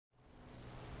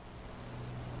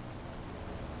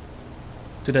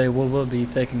Today we will be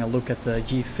taking a look at the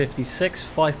G56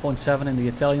 5.7 in the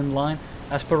Italian line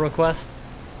as per request.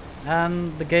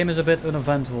 And the game is a bit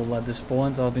uneventful at this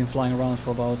point. I've been flying around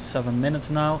for about 7 minutes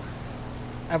now.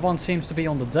 Everyone seems to be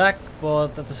on the deck,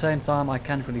 but at the same time I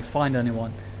can't really find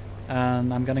anyone.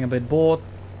 And I'm getting a bit bored,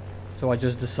 so I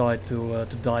just decide to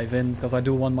dive in, because I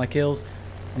do want my kills.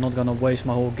 I'm not gonna waste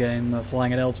my whole game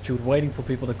flying at altitude waiting for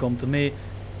people to come to me.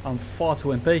 I'm far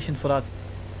too impatient for that.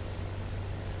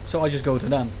 So I just go to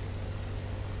them.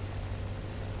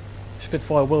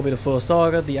 Spitfire will be the first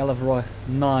target. The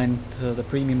LF9, the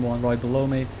premium one right below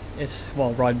me, is,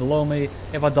 well, right below me.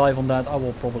 If I dive on that, I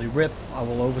will probably rip, I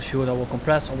will overshoot, I will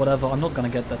compress or whatever. I'm not gonna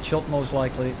get that shot most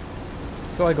likely.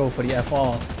 So I go for the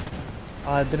FR.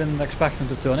 I didn't expect him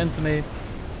to turn into me.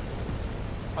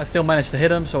 I still managed to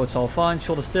hit him, so it's all fine.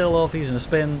 Shot is still off, he's in a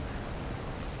spin.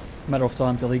 Matter of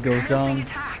time till he goes down.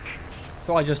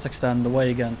 So I just extend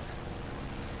away again.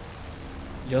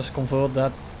 Just convert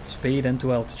that speed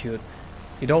into altitude.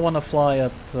 You don't want to fly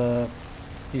at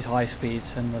these high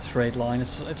speeds in a straight line.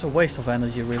 It's a waste of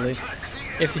energy, really.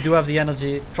 If you do have the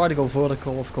energy, try to go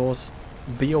vertical, of course.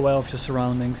 Be aware of your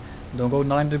surroundings. Don't go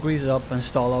 9 degrees up and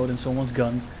stall out in someone's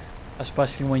guns,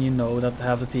 especially when you know that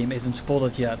half the team isn't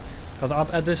spotted yet. Because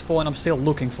at this point I'm still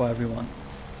looking for everyone.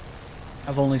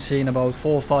 I've only seen about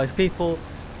 4 or 5 people,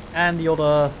 and the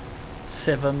other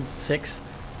 7, 6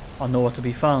 are nowhere to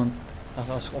be found.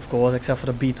 Of course, except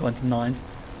for the B29s.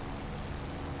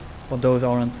 But those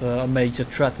aren't a major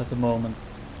threat at the moment.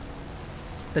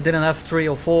 They didn't have 3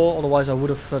 or 4, otherwise I would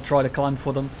have tried to climb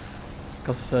for them.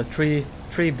 Because 3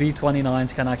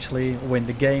 B29s can actually win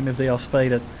the game if they are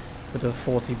spaded with a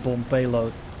 40 bomb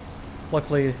payload.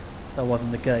 Luckily, that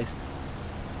wasn't the case.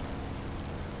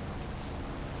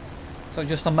 So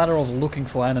just a matter of looking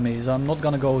for enemies. I'm not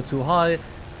gonna go too high,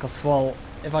 because, well,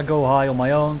 if I go high on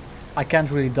my own, I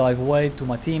can't really dive away to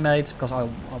my teammates, because I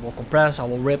will compress, I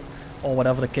will rip, or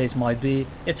whatever the case might be.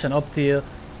 It's an up tier,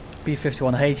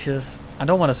 P51Hs. I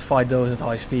don't want to fight those at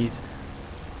high speeds.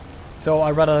 So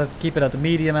I'd rather keep it at the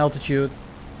medium altitude,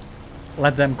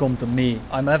 let them come to me.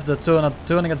 I have the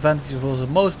turning advantage versus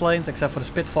most planes, except for the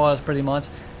Spitfires pretty much.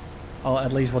 Or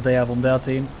at least what they have on their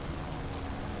team.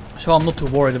 So I'm not too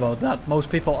worried about that.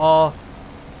 Most people are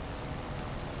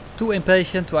too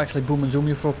impatient to actually boom and zoom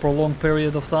you for a prolonged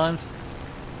period of time.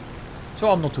 So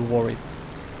I'm not too worried.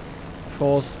 Of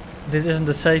course, this isn't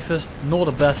the safest nor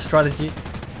the best strategy,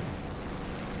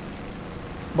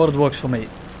 but it works for me.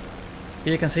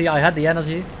 Here you can see I had the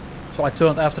energy, so I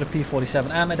turned after the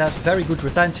P47M. It has very good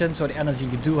retention, so the energy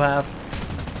you do have,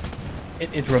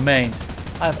 it remains.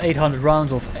 I have 800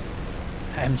 rounds of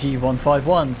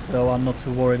MG151, so I'm not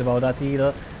too worried about that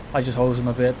either. I just hose him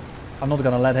a bit. I'm not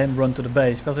gonna let him run to the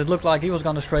base, because it looked like he was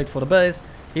gonna straight for the base.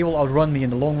 He will outrun me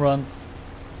in the long run.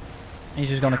 He's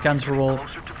just gonna cancel roll.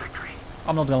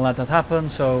 I'm not gonna let that happen,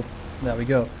 so there we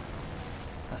go.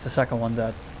 That's the second one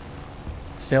dead.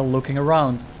 Still looking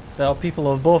around. There are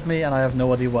people above me and I have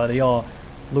no idea where they are.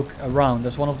 Look around.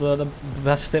 That's one of the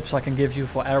best tips I can give you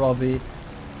for RRB.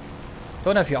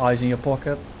 Don't have your eyes in your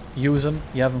pocket. Use them.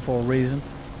 You have them for a reason.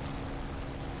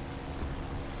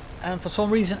 And for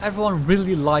some reason everyone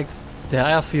really liked the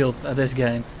airfield at this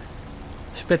game.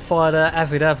 Spitfire there,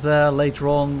 FAF there, later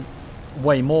on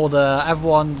way more there.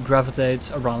 Everyone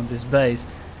gravitates around this base.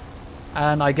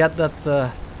 And I get that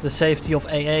the safety of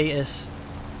AA is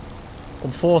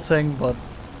comforting, but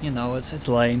you know, it's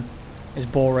lame, it's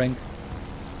boring.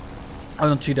 I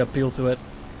don't see the appeal to it.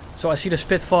 So I see the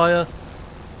Spitfire.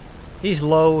 He's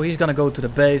low, he's gonna go to the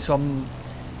base, so I'm,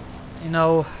 you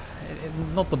know,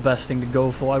 not the best thing to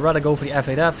go for. I'd rather go for the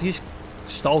FAF. He's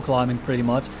stall climbing pretty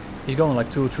much. He's going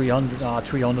like 200, 300,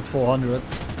 300, 400.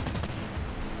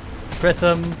 Crit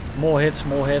him, more hits,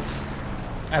 more hits.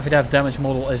 FAF damage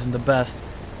model isn't the best.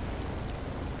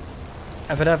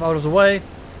 FAF out of the way.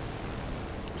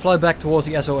 Fly back towards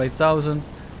the SO8000.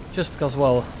 Just because,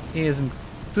 well, he isn't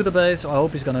to the base, so I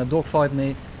hope he's gonna dogfight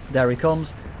me. There he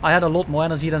comes. I had a lot more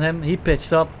energy than him. He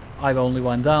pitched up. I only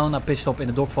went down. I pitched up in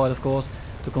the dogfight, of course,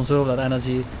 to conserve that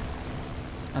energy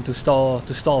and to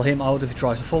stall him out if he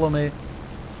tries to follow me.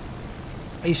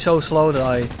 He's so slow that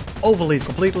I overlead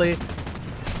completely.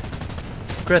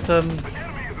 Crit him.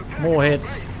 More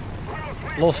hits.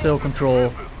 Lost still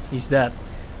control. He's dead.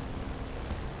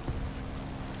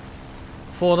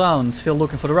 4 down. Still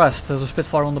looking for the rest. There's a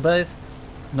Spitfire on the base.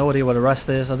 No idea where the rest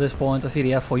is at this point. I see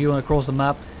the F4U across the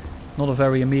map. Not a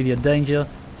very immediate danger.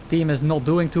 Team is not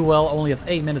doing too well. Only have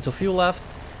 8 minutes of fuel left.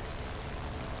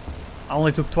 I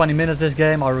only took 20 minutes this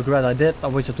game. I regret I did. I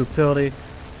wish I took 30.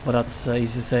 But that's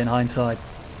easy to say in hindsight.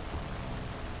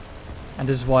 And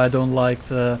this is why I don't like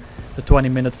the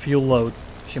 20-minute fuel load.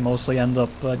 You mostly end up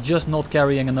just not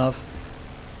carrying enough.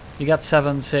 You get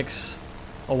 7, 6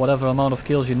 or whatever amount of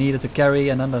kills you needed to carry,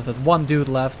 and then there's that one dude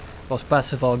left who was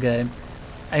passive all game,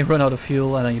 and you run out of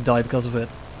fuel and then you die because of it.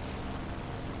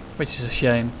 Which is a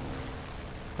shame.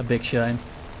 A big shame.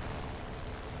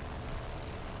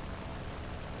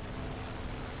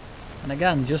 And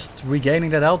again, just regaining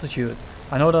that altitude.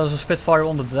 I know there's a Spitfire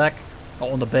on the deck,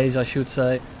 or on the base I should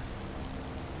say.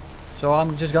 So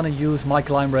I'm just gonna use my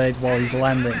climb rate while he's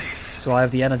landing. So I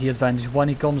have the energy advantage when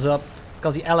he comes up.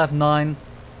 Because the LF9,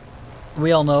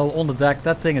 we all know, on the deck,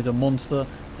 that thing is a monster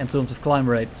in terms of climb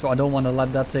rate. So I don't want to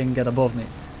let that thing get above me.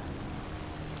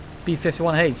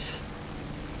 P51H.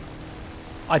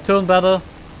 I turn better.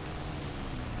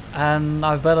 And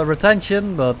I have better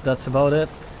retention, but that's about it.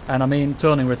 And I mean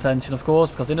turning retention, of course,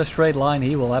 because in a straight line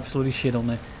he will absolutely shit on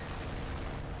me.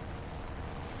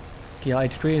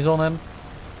 G.56 is on him.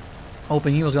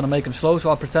 Hoping he was going to make him slow, so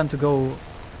I pretend to go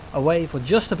away for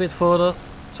just a bit further.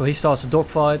 So he starts a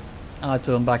dogfight, and I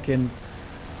turn back in.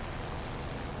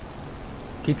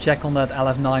 Keep check on that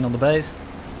LF9 on the base.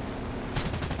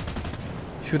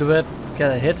 Shoot a bit,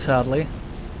 get a hit sadly.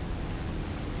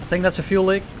 I think that's a fuel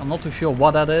leak, I'm not too sure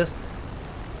what that is.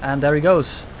 And there he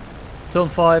goes. Turn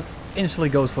 5, instantly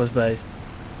goes for his base.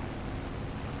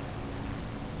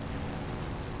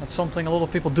 That's something a lot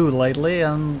of people do lately,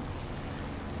 and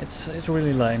it's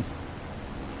really lame.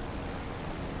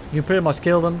 You pretty much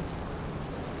killed him.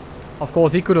 Of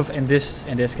course he could have, in this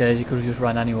case, he could have just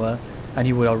ran anywhere and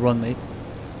he would outrun me.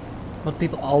 But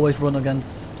people always run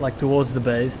against, like, towards the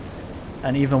base.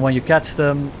 And even when you catch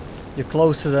them, you're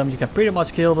close to them, you can pretty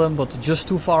much kill them, but they're just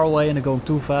too far away and they're going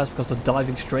too fast because they're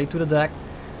diving straight to the deck.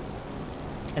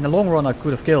 In the long run I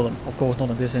could have killed them, of course not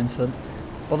in this instance.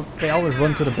 But they always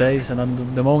run to the base, and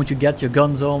then the moment you get your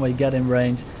guns on, when you get in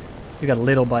range, you get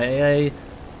lit up by AA.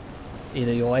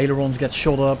 Either your ailerons get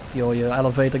shot up, your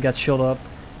elevator gets shot up.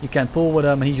 You can't pull with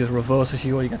them and he just reverses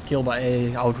you, or you get killed by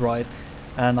AA outright.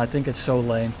 And I think it's so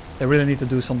lame. They really need to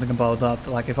do something about that.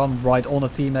 Like, if I'm right on a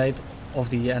teammate of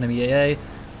the enemy AA,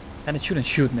 and it shouldn't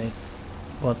shoot me.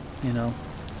 But, you know,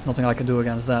 nothing I can do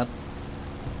against that.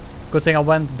 Good thing I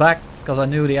went back, because I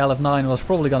knew the LF9 was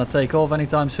probably going to take off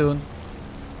anytime soon.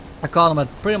 I caught him at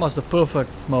pretty much the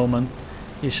perfect moment.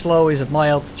 He's slow, he's at my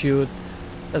altitude.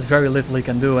 There's very little he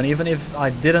can do, and even if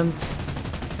I didn't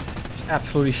just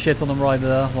absolutely shit on him right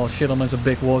there. Well, shit on him is a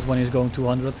big word when he's going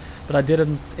 200. But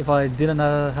if I didn't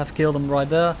have killed him right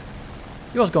there,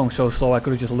 he was going so slow I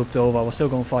could have just looked over. I was still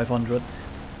going 500.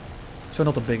 So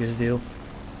not the biggest deal.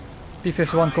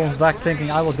 P51 comes back thinking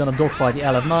I was gonna dogfight the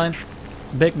LF9.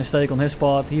 Big mistake on his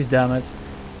part, he's damaged.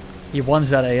 He wants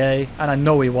that AA, and I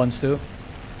know he wants to.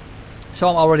 So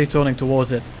I'm already turning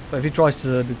towards it. But if he tries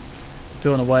to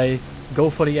turn away, go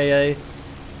for the AA,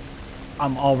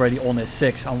 I'm already on his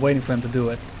 6. I'm waiting for him to do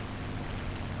it.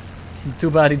 Too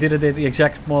bad he did it at the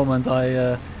exact moment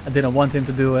I didn't want him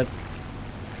to do it.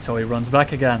 So he runs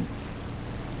back again.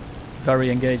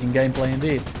 Very engaging gameplay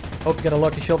indeed. Hope to get a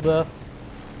lucky shot there.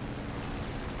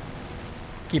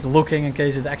 Keep looking in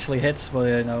case it actually hits, but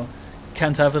you know,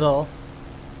 can't have it all.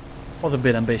 Was a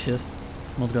bit ambitious,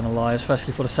 not gonna lie,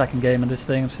 especially for the second game in this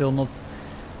thing. I'm still not,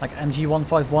 like,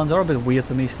 MG151s are a bit weird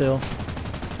to me still,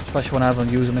 especially when I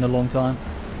haven't used them in a long time.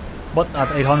 But I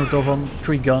have 800 of them,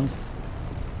 3 guns,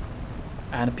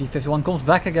 and the P51 comes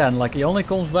back again. Like, he only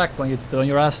comes back when you turn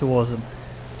your ass towards him,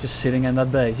 just sitting in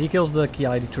that base. He kills the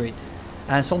G.56,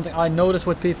 and something I notice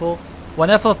with people,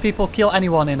 whenever people kill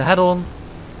anyone in the head-on,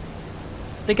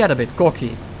 they get a bit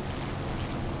cocky.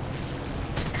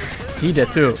 He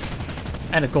did too.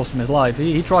 And it cost him his life.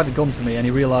 He tried to come to me and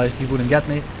he realized he wouldn't get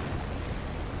me.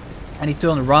 And he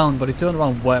turned around, but he turned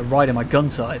around right in my gun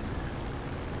sight.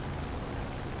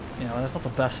 You know, that's not the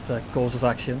best course of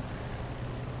action.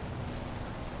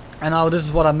 And now this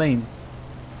is what I mean.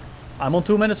 I'm on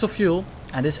 2 minutes of fuel,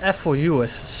 and this F4U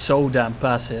is so damn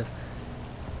passive.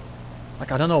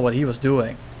 Like, I don't know what he was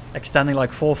doing. Extending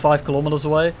like 4 or 5 kilometers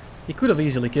away. He could have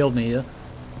easily killed me here.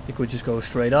 He could just go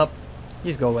straight up.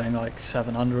 He's going like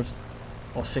 700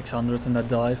 or 600 in that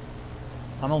dive.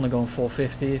 I'm only going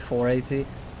 450, 480.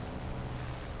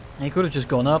 He could have just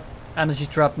gone up, energy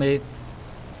trapped me.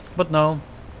 But no.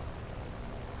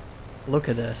 Look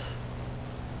at this.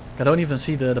 I don't even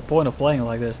see the point of playing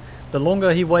like this. The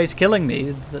longer he waits killing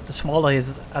me, the smaller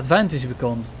his advantage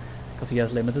becomes. Because he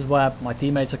has limited web, my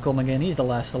teammates are coming in, he's the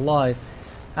last alive.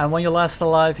 And when you're last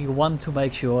alive, you want to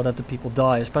make sure that the people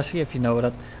die, especially if you know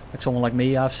that, like someone like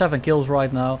me, I have 7 kills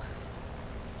right now.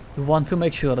 You want to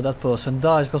make sure that that person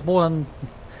dies, because more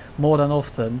than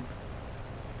often,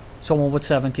 someone with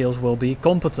 7 kills will be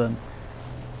competent.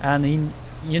 And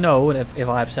you know, if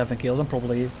I have 7 kills, I'm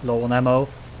probably low on ammo.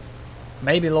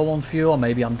 Maybe low on fuel, or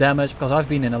maybe I'm damaged, because I've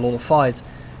been in a lot of fights.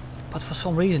 But for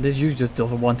some reason, this dude just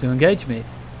doesn't want to engage me.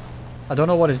 I don't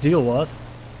know what his deal was.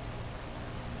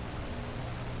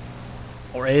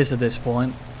 Or is at this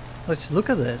point. Let's just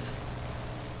look at this.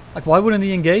 Like, why wouldn't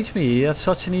he engage me? He has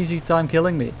such an easy time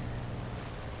killing me.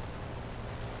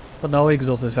 But no, he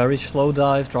does this very slow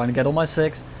dive, trying to get on my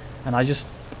 6. And I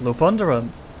just loop under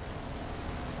him.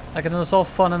 Like, and it's all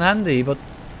fun and handy, but...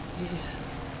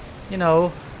 You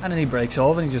know... And then he breaks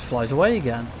off and he just flies away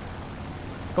again.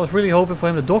 I was really hoping for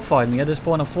him to dogfight me. At this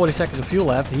point, I have 40 seconds of fuel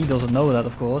left. He doesn't know that,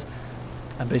 of course.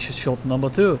 Ambitious shot number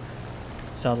 2.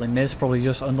 Sadly missed, probably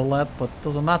just underlap, but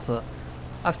doesn't matter.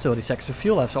 I have 30 seconds of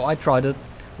fuel left, so I try to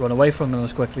run away from him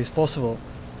as quickly as possible.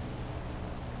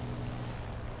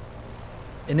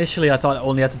 Initially, I thought I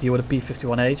only had to deal with a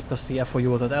P51H because the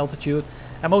F4U was at altitude.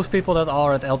 And most people that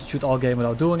are at altitude all game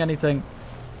without doing anything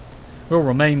will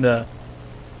remain there.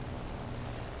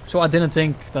 So I didn't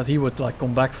think that he would like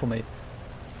come back for me.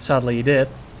 Sadly he did.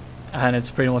 And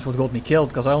it's pretty much what got me killed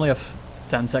because I only have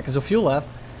 10 seconds of fuel left.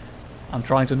 I'm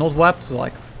trying to not WAP to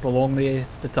like prolong the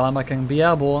time I can be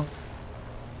airborne.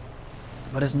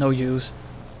 But it's no use.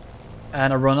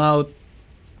 And I run out.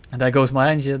 And there goes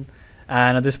my engine.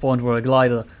 And at this point we're a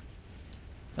glider.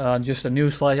 Just a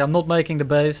newsflash, I'm not making the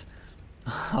base.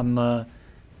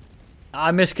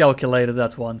 I miscalculated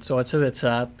that one, so it's a bit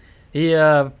sad. He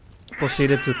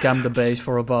proceeded to camp the base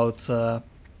for about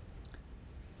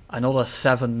another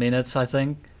 7 minutes, I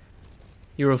think.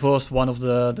 He reversed one of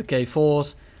the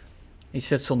K4s. He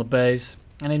sits on the base,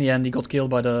 and in the end he got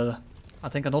killed by I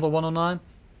think another 109.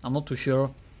 I'm not too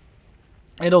sure.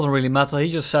 It doesn't really matter,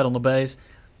 he just sat on the base.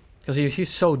 Because he's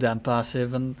so damn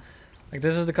passive, and like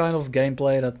this is the kind of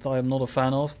gameplay that I'm not a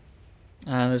fan of.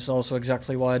 And it's also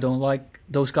exactly why I don't like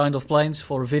those kind of planes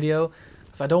for a video.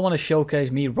 Because I don't want to showcase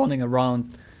me running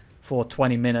around for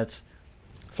 20 minutes.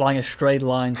 Flying in straight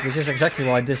lines, which is exactly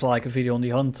why I dislike a video on the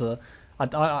Hunter.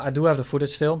 I do have the footage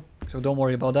still, so don't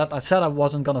worry about that. I said I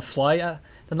wasn't going to fly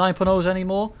the 9.0s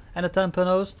anymore and the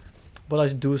 10.0s. But I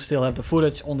do still have the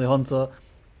footage on the Hunter,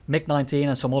 MiG-19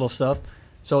 and some other stuff.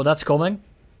 So that's coming.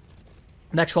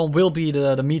 Next one will be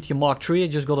the Meteor Mark III. I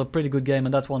just got a pretty good game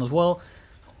in that one as well,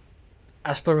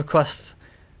 as per request.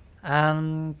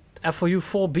 And F4U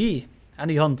 4B and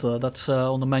the Hunter, that's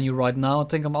on the menu right now. I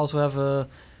think I also have a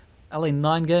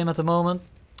LA9 game at the moment,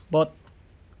 but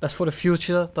that's for the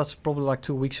future. That's probably like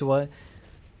 2 weeks away.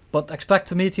 But expect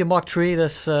the Meteor Mark III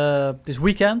this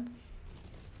weekend,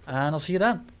 and I'll see you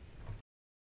then.